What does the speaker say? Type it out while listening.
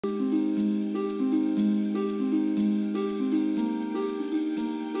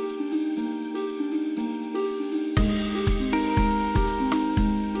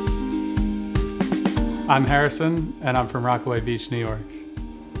I'm Harrison, and I'm from Rockaway Beach, New York.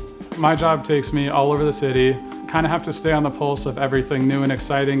 My job takes me all over the city. Kind of have to stay on the pulse of everything new and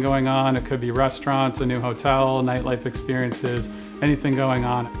exciting going on. It could be restaurants, a new hotel, nightlife experiences, anything going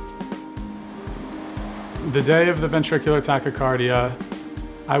on. The day of the ventricular tachycardia,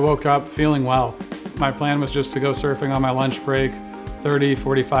 I woke up feeling well. My plan was just to go surfing on my lunch break, 30,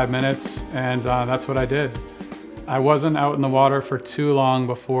 45 minutes, and that's what I did. I wasn't out in the water for too long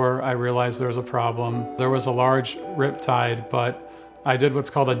before I realized there was a problem. There was a large riptide, but I did what's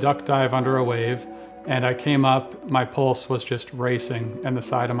called a duck dive under a wave, and I came up, my pulse was just racing in the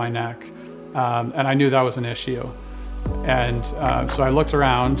side of my neck, and I knew that was an issue. And so I looked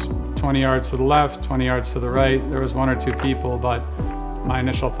around, 20 yards to the left, 20 yards to the right. There was one or two people, but my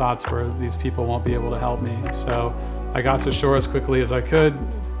initial thoughts were these people won't be able to help me. So I got to shore as quickly as I could,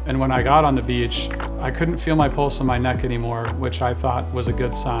 and when I got on the beach, I couldn't feel my pulse in my neck anymore, which I thought was a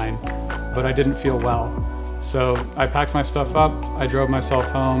good sign, but I didn't feel well. So I packed my stuff up, I drove myself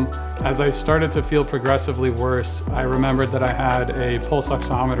home. As I started to feel progressively worse, I remembered that I had a pulse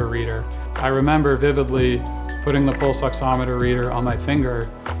oximeter reader. I remember vividly putting the pulse oximeter reader on my finger,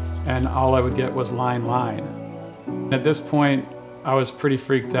 and all I would get was line. At this point, I was pretty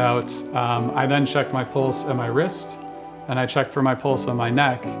freaked out. I then checked my pulse at my wrist, and I checked for my pulse on my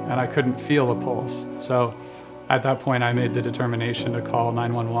neck, and I couldn't feel a pulse. So at that point, I made the determination to call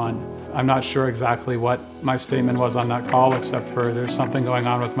 911. I'm not sure exactly what my statement was on that call, except for there's something going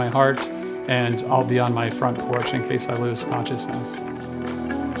on with my heart, and I'll be on my front porch in case I lose consciousness.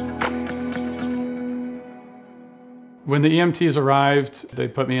 When the EMTs arrived, they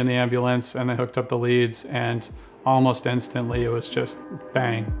put me in the ambulance and they hooked up the leads, and almost instantly it was just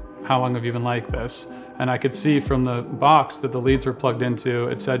bang. How long have you been like this? And I could see from the box that the leads were plugged into,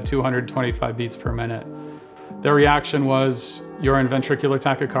 it said 225 beats per minute. Their reaction was, you're in ventricular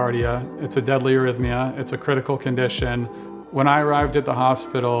tachycardia, it's a deadly arrhythmia, it's a critical condition. When I arrived at the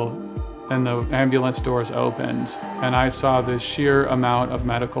hospital and the ambulance doors opened and I saw the sheer amount of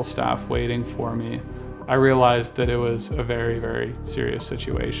medical staff waiting for me, I realized that it was a very, very serious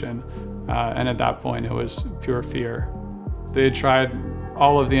situation. And at that point, it was pure fear. They had tried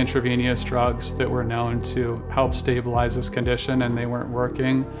all of the intravenous drugs that were known to help stabilize this condition, and they weren't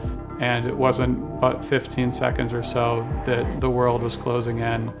working. And it wasn't but 15 seconds or so that the world was closing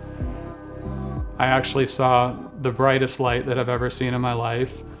in. I actually saw the brightest light that I've ever seen in my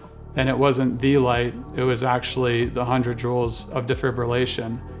life. And it wasn't the light, it was actually the 100 joules of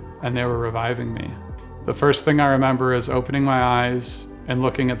defibrillation, and they were reviving me. The first thing I remember is opening my eyes and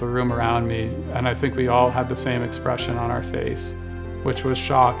looking at the room around me, and I think we all had the same expression on our face, which was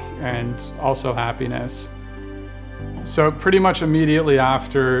shock and also happiness. So pretty much immediately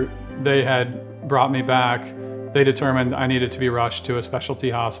after they had brought me back, they determined I needed to be rushed to a specialty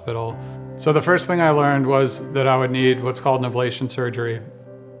hospital. So the first thing I learned was that I would need what's called an ablation surgery.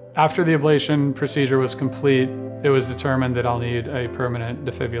 After the ablation procedure was complete, it was determined that I'll need a permanent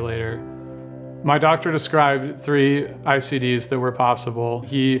defibrillator. My doctor described 3 ICDs that were possible.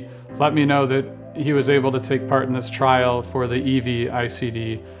 He let me know that he was able to take part in this trial for the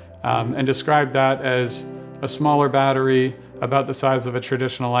EV-ICD and described that as a smaller battery about the size of a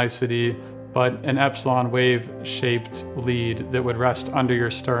traditional ICD, but an epsilon wave-shaped lead that would rest under your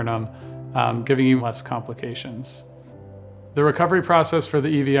sternum, giving you less complications. The recovery process for the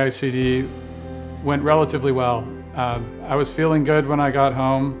EV-ICD went relatively well. I was feeling good when I got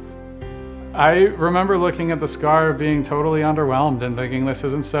home. I remember looking at the scar being totally underwhelmed and thinking this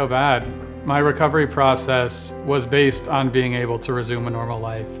isn't so bad. My recovery process was based on being able to resume a normal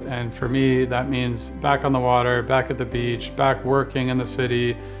life. And for me, that means back on the water, back at the beach, back working in the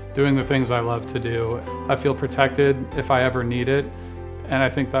city, doing the things I love to do. I feel protected if I ever need it, and I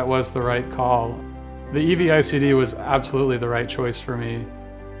think that was the right call. The EV-ICD was absolutely the right choice for me.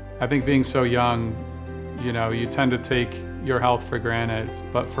 I think being so young, you tend to take your health for granted,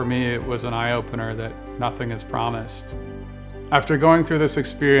 but for me it was an eye-opener that nothing is promised. After going through this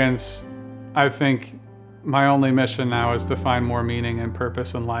experience, I think my only mission now is to find more meaning and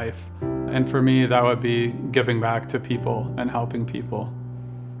purpose in life. And for me, that would be giving back to people and helping people.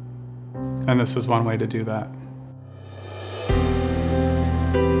 And this is one way to do that.